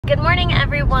Good morning,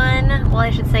 everyone. Well,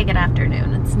 I should say good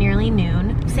afternoon. It's nearly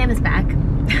noon. Sam is back.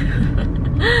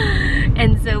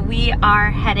 And so we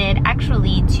are headed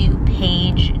actually to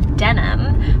Paige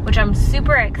Denim, which I'm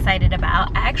super excited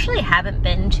about. I actually haven't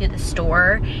been to the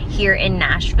store here in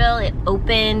Nashville. It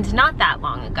opened not that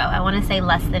long ago. I want to say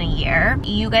less than a year.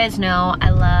 You guys know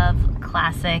I love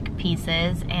classic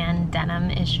pieces, and denim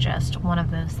is just one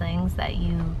of those things that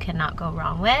you cannot go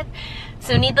wrong with.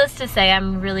 So needless to say,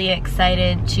 I'm really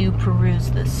excited to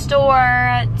peruse the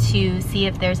store, to see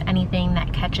if there's anything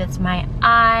that catches my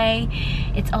eye.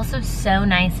 It's also so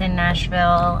nice in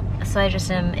Nashville, so I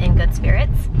just am in good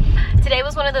spirits. Today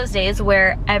was one of those days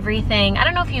where everything, I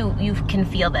don't know if you can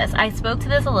feel this. I spoke to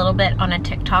this a little bit on a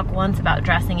TikTok once about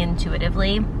dressing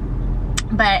intuitively,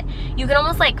 but you can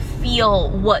almost like feel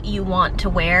what you want to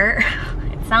wear.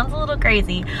 It sounds a little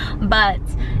crazy, but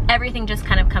everything just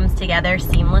kind of comes together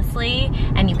seamlessly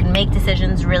and you can make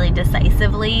decisions really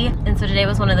decisively. And so today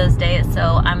was one of those days.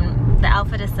 So the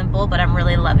outfit is simple, but I'm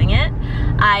really loving it.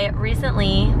 I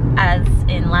recently, as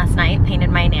in last night,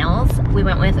 painted my nails. We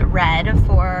went with red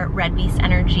for Red Beast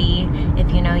Energy. If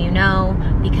you know, you know,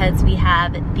 because we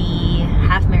have the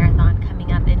half marathon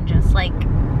coming up in just like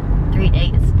 3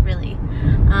 days, really.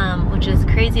 Which is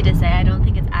crazy to say. I don't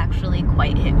think it's actually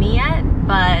quite hit me yet,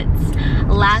 but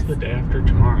It's the day after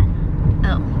tomorrow.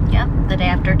 Oh, yep, the day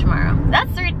after tomorrow.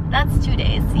 That's 2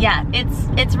 days. Yeah,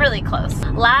 it's really close.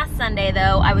 Last Sunday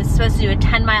though, I was supposed to do a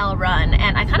 10-mile run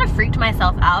and I kind of freaked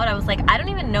myself out. I was like, I don't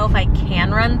even know if I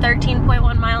can run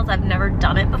 13.1 miles. I've never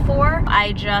done it before.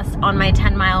 I just, on my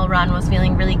 10-mile run, was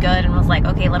feeling really good and was like,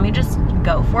 okay, let me just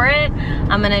go for it.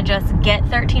 I'm gonna just get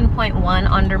 13.1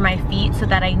 under my feet so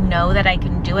that I know that I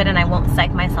can do it and I won't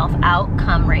psych myself out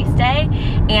come race day.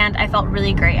 And I felt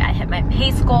really great. I hit my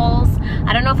pace goals.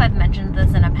 I don't know if I've mentioned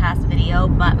this in a past video,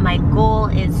 but my goal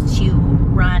is to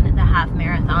run the half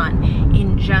marathon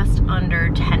in just under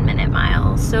 10-minute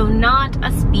miles. So not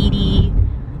a speedy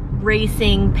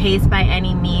racing pace by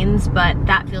any means, but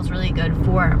that feels really good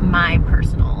for my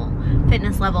personal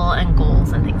fitness level and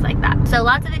goals and things like that. So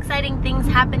lots of exciting things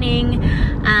happening.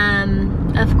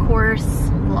 Of course,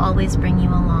 we'll always bring you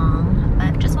along,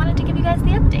 but just wanted to give you guys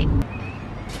the update.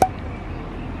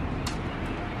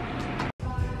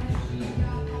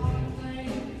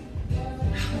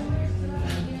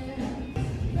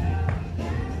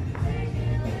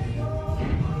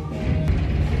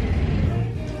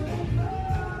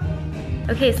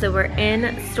 Okay, so we're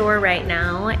in store right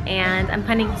now and I'm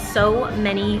finding so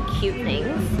many cute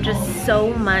things. Just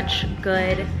so much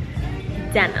good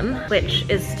denim, which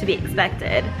is to be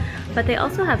expected. But they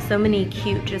also have so many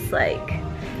cute, just like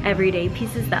everyday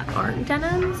pieces that aren't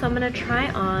denim. So I'm gonna try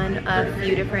on a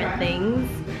few different things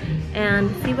and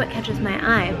see what catches my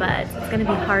eye, but it's gonna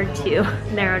be hard to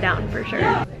narrow down for sure.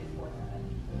 What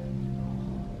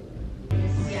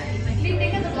do you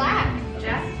think of the black,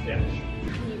 Jeff? Yeah.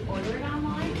 Can you order it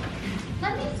online?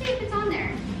 Let me see if it's on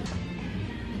there.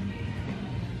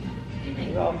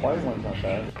 The off-white one's not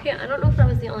bad. Okay, I don't know if I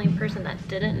was the only person that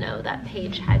didn't know that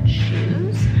Paige had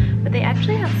shoes, but they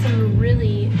actually have some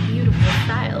really beautiful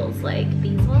styles, like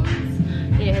these ones.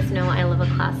 You guys know I love a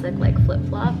classic like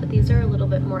flip-flop, but these are a little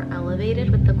bit more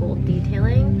elevated with the gold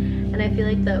detailing, and I feel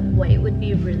like the white would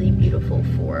be really beautiful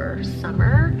for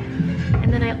summer.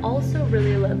 And then I also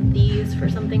really love these for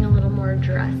something a little more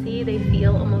dressy. They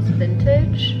feel almost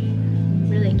vintage.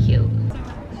 Really cute.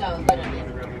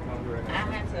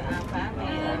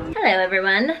 Hello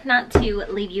everyone, not to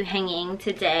leave you hanging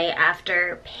today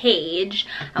after Paige.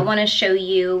 I want to show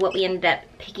you what we ended up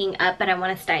picking up, but I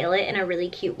want to style it in a really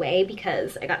cute way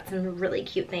because I got some really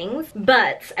cute things.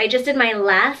 But I just did my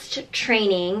last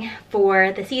training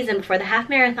for the season before the half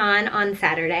marathon on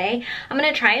Saturday. I'm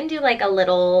gonna try and do like a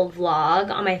little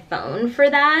vlog on my phone for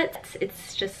that.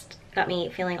 It's just got me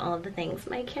feeling all of the things.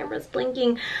 My camera's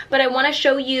blinking, but I want to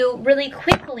show you really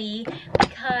quickly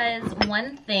because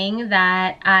one thing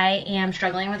that I am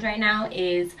struggling with right now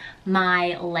is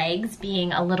my legs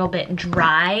being a little bit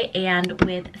dry, and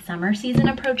with summer season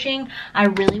approaching, I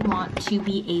really want to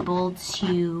be able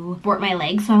to sport my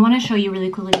legs. So I want to show you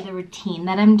really quickly the routine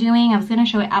that I'm doing. I was going to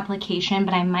show it application,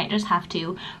 but I might just have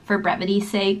to, for brevity's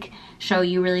sake, show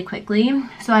you really quickly.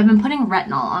 So I've been putting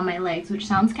retinol on my legs, which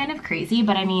sounds kind of crazy,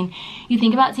 but I mean, you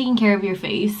think about taking care of your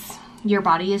face, your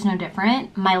body is no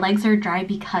different. My legs are dry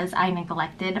because I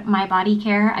neglected my body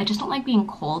care. I just don't like being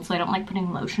cold, so I don't like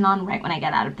putting lotion on right when I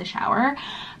get out of the shower.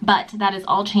 But that is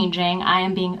all changing. I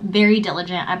am being very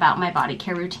diligent about my body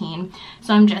care routine.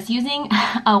 So I'm just using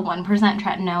a 1%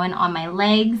 tretinoin on my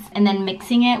legs and then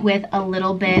mixing it with a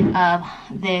little bit of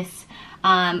this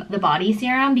the body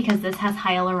serum because this has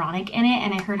hyaluronic in it,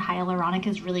 and I heard hyaluronic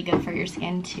is really good for your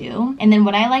skin too. And then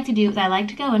what I like to do is I like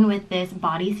to go in with this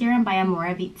body serum by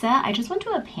Amoravizza. I just went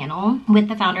to a panel with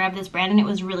the founder of this brand and it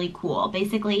was really cool.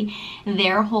 Basically,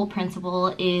 their whole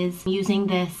principle is using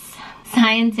this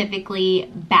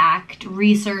scientifically backed,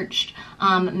 researched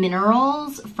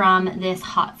minerals from this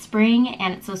hot spring,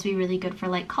 and it's supposed to be really good for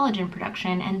like collagen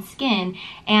production and skin.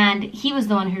 And he was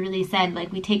the one who really said,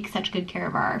 like, we take such good care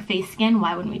of our face skin,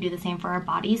 why wouldn't we do the same for our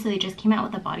body? So they just came out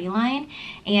with a body line,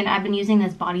 and I've been using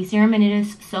this body serum and it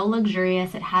is so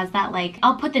luxurious. It has that, like,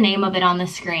 I'll put the name of it on the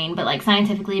screen, but like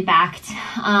scientifically backed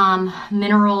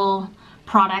mineral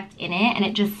product in it, and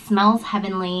it just smells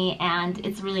heavenly, and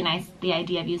it's really nice, the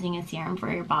idea of using a serum for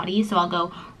your body. So I'll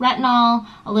go retinol,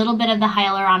 a little bit of the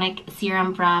hyaluronic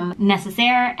serum from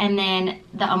Necessaire, and then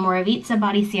the Amoravizza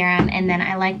body serum. And then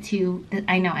I like to,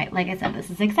 I know, like I said, this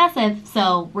is excessive,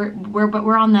 so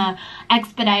we're on the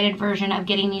expedited version of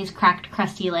getting these cracked,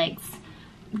 crusty legs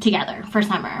together for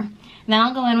summer. Then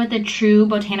I'll go in with the True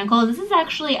Botanical. This is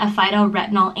actually a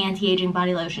phytoretinol anti-aging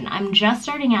body lotion. I'm just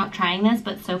starting out trying this,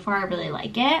 but so far I really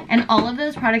like it. And all of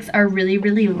those products are really,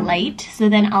 really light. So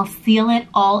then I'll seal it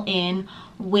all in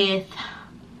with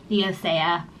the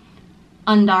Osea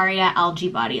Undaria Algae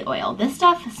Body Oil. This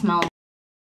stuff smells.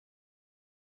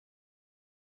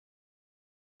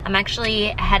 I'm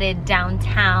actually headed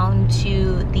downtown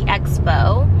to the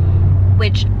expo,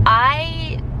 which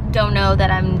I don't know that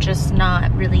I'm just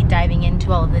not really diving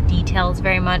into all of the details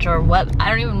very much, or what, I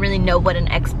don't even really know what an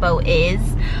expo is,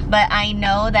 but I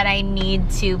know that I need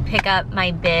to pick up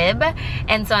my bib,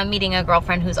 and so I'm meeting a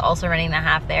girlfriend who's also running the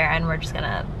half there, and we're just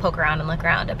gonna poke around and look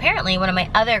around. Apparently one of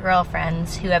my other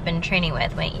girlfriends who I've been training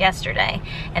with went yesterday,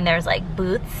 and there's like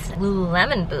booths,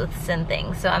 Lululemon booths and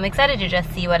things, so I'm excited to just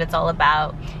see what it's all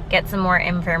about, get some more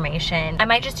information. I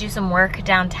might just do some work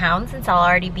downtown since I'll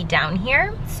already be down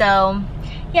here. So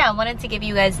yeah, I wanted to give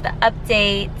you guys the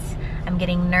update. I'm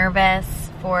getting nervous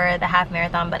for the half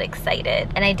marathon, but excited.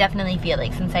 And I definitely feel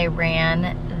like since I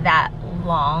ran that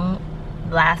long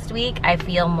last week, I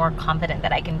feel more confident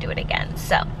that I can do it again.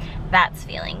 So that's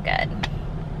feeling good.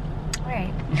 All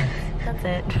right, that's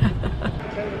it.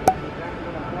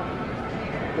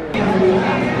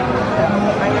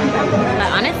 I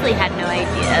honestly had no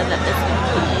idea that this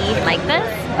would be like this,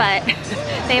 but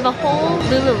they have a whole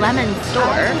Lululemon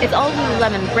store. It's all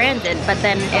Lululemon branded, but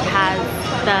then it has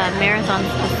the marathon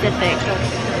specific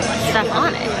stuff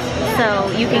on it.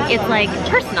 So you can, it's like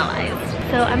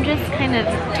personalized. So I'm just kind of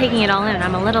taking it all in.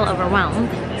 I'm a little overwhelmed,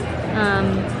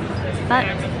 but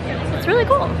it's really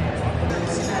cool.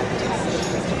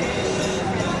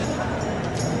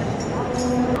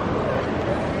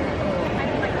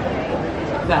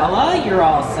 Bella, you're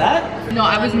all set? No,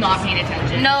 I was not paying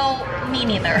attention. No, me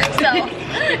neither. So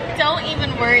don't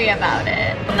even worry about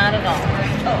it. Not at all.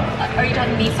 Oh, are you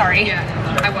talking to me? Sorry. Yeah,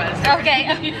 I was.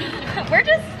 Okay. We're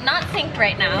just not synced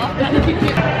right now.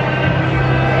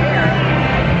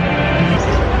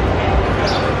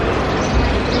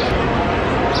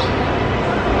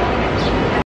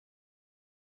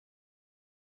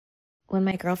 When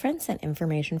my girlfriend sent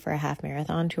information for a half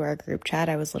marathon to our group chat,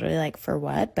 I was literally like, for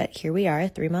what? But here we are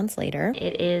 3 months later.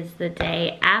 It is the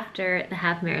day after the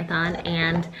half marathon,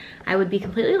 and I would be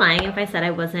completely lying if I said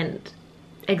I wasn't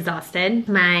exhausted.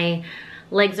 My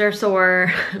legs are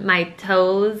sore, my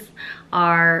toes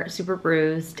are super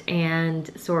bruised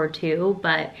and sore too,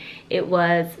 but it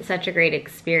was such a great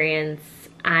experience.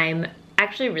 I'm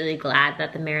actually really glad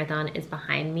that the marathon is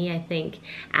behind me. I think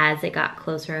as it got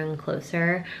closer and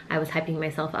closer, I was hyping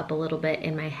myself up a little bit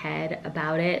in my head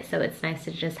about it, so it's nice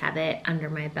to just have it under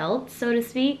my belt, so to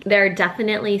speak. There are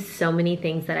definitely so many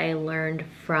things that I learned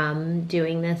from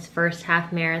doing this first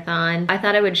half marathon. I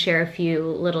thought I would share a few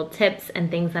little tips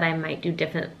and things that I might do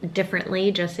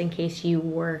differently just in case you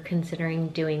were considering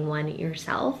doing one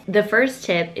yourself. The first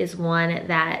tip is one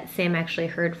that Sam actually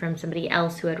heard from somebody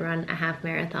else who had run a half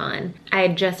marathon. I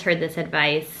had just heard this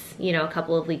advice, you know, a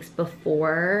couple of weeks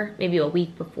before, maybe a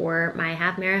week before my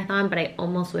half marathon, but I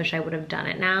almost wish I would have done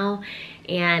it now.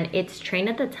 And it's train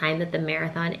at the time that the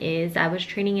marathon is. I was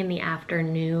training in the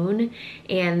afternoon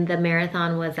and the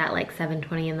marathon was at like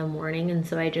 7:20 in the morning, and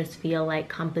so I just feel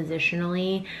like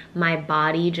compositionally my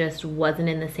body just wasn't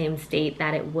in the same state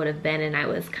that it would have been, and I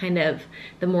was kind of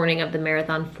the morning of the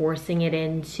marathon forcing it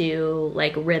into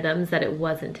like rhythms that it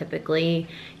wasn't typically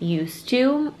used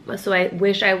to. So I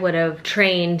wish I would have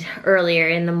trained earlier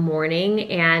in the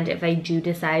morning, and if I do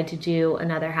decide to do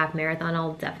another half marathon,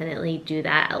 I'll definitely do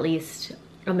that at least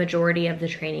a majority of the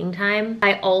training time.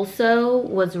 I also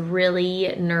was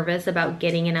really nervous about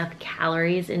getting enough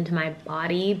calories into my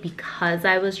body because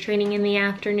I was training in the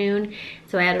afternoon.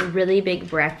 So I had a really big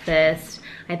breakfast.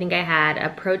 I think I had a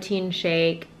protein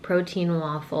shake, protein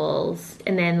waffles,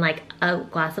 and then like a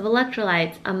glass of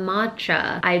electrolytes, a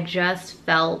matcha. I just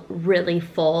felt really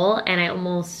full, and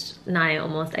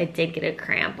I did get a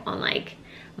cramp on like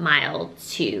mile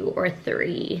 2 or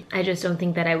 3. I just don't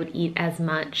think that I would eat as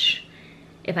much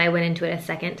if I went into it a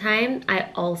second time.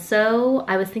 I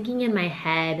was thinking in my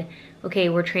head, okay,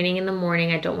 we're training in the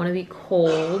morning, I don't want to be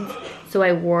cold, so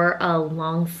I wore a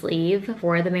long sleeve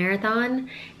for the marathon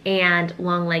and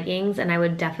long leggings, and I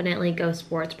would definitely go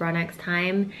sports bra next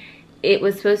time. It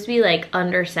was supposed to be like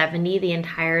under 70 the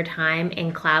entire time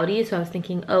and cloudy, so I was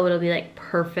thinking, oh, it'll be like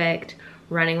perfect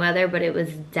running weather, but it was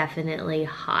definitely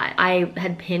hot. I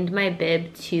had pinned my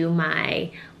bib to my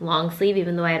long sleeve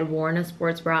even though I had worn a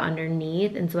sports bra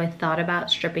underneath, and so I thought about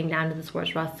stripping down to the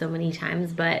sports bra so many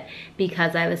times, but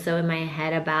because I was so in my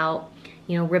head about,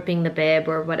 you know, ripping the bib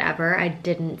or whatever, I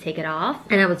didn't take it off,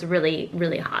 and I was really,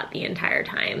 really hot the entire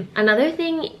time. Another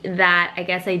thing that I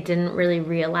guess I didn't really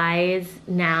realize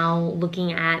now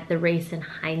looking at the race in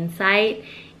hindsight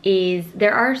is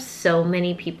there are so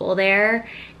many people there,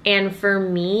 and for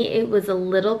me it was a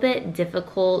little bit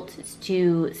difficult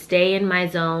to stay in my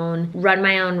zone, run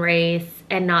my own race,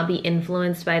 and not be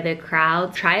influenced by the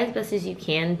crowd. Try as best as you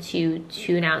can to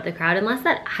tune out the crowd unless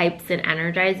that hypes and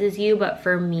energizes you, but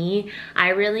for me, I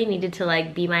really needed to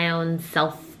like be my own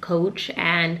self coach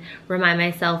and remind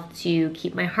myself to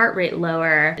keep my heart rate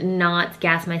lower, not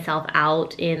gas myself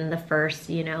out in the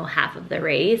first, you know, half of the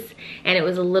race. And it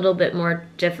was a little bit more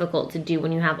difficult to do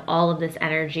when you have all of this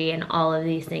energy and all of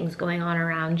these things going on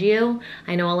around you.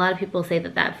 I know a lot of people say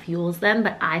that that fuels them,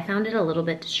 but I found it a little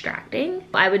bit distracting.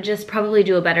 I would just probably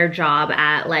do a better job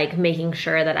at like making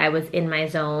sure that I was in my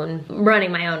zone,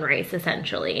 running my own race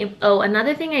essentially. Oh,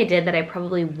 another thing I did that I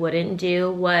probably wouldn't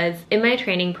do was in my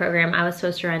training program, I was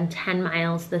supposed to run 10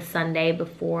 miles the Sunday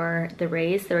before the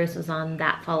race. The race was on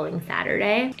that following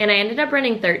Saturday. And I ended up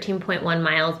running 13.1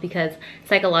 miles because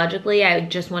psychologically, I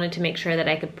just wanted to make sure that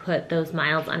I could put those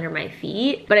miles under my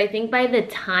feet. But I think by the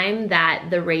time that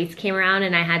the race came around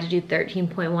and I had to do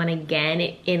 13.1 again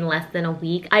in less than a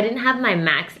week, I didn't have my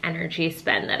max energy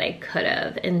spend that I could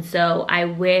have. And so I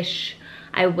wish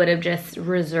I would have just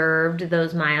reserved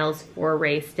those miles for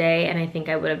race day, and I think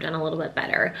I would have done a little bit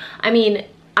better. I mean,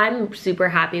 I'm super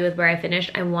happy with where I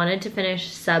finished. I wanted to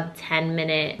finish sub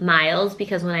 10-minute miles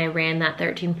because when I ran that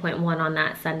 13.1 on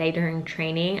that Sunday during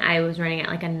training, I was running at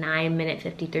like a 9-minute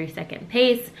 53-second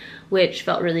pace, which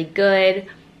felt really good.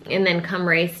 And then come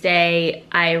race day,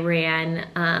 I ran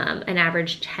an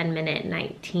average 10-minute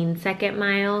 19-second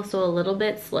mile, so a little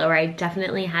bit slower. I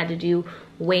definitely had to do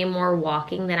way more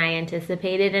walking than I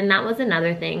anticipated, and that was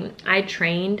another thing. I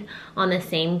trained on the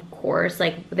same course,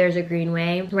 like there's a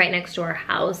greenway right next to our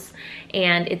house,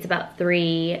 and it's about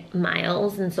 3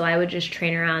 miles, and so I would just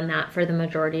train around that for the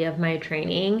majority of my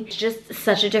training. It's just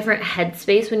such a different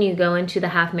headspace when you go into the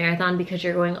half marathon because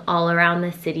you're going all around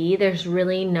the city. There's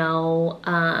really no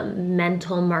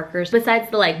mental markers besides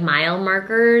the like mile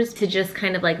markers to just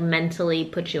kind of like mentally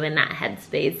put you in that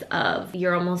headspace of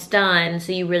you're almost done,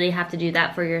 so you really have to do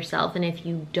that for yourself, and if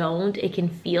you don't, it can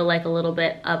feel like a little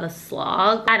bit of a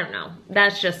slog. I don't know,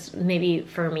 that's just maybe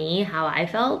for me how I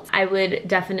felt. I would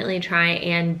definitely try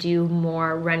and do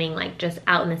more running like just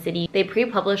out in the city. They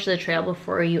pre-publish the trail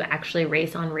before you actually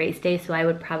race on race day, so I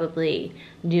would probably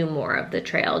do more of the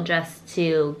trail just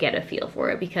to get a feel for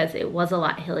it because it was a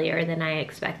lot hillier than I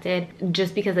expected.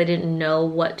 Just because I didn't know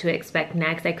what to expect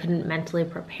next, I couldn't mentally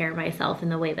prepare myself in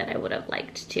the way that I would have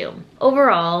liked to.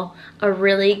 Overall, a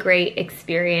really great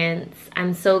experience.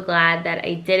 I'm so glad that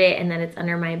I did it and that it's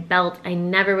under my belt. I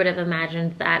never would have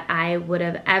imagined that I would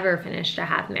have ever finished a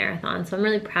half marathon, so I'm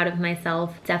really proud of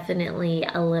myself. Definitely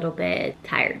a little bit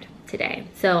tired today.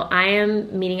 So I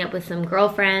am meeting up with some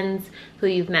girlfriends who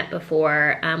you've met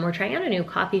before. We're trying out a new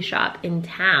coffee shop in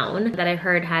town that I've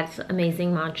heard has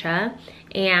amazing matcha,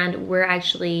 and we're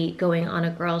actually going on a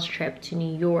girls trip to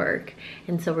New York,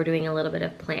 and so we're doing a little bit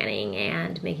of planning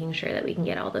and making sure that we can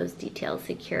get all those details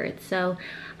secured. So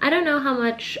I don't know how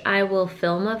much I will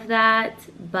film of that,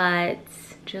 but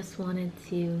just wanted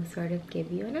to sort of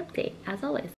give you an update as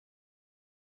always.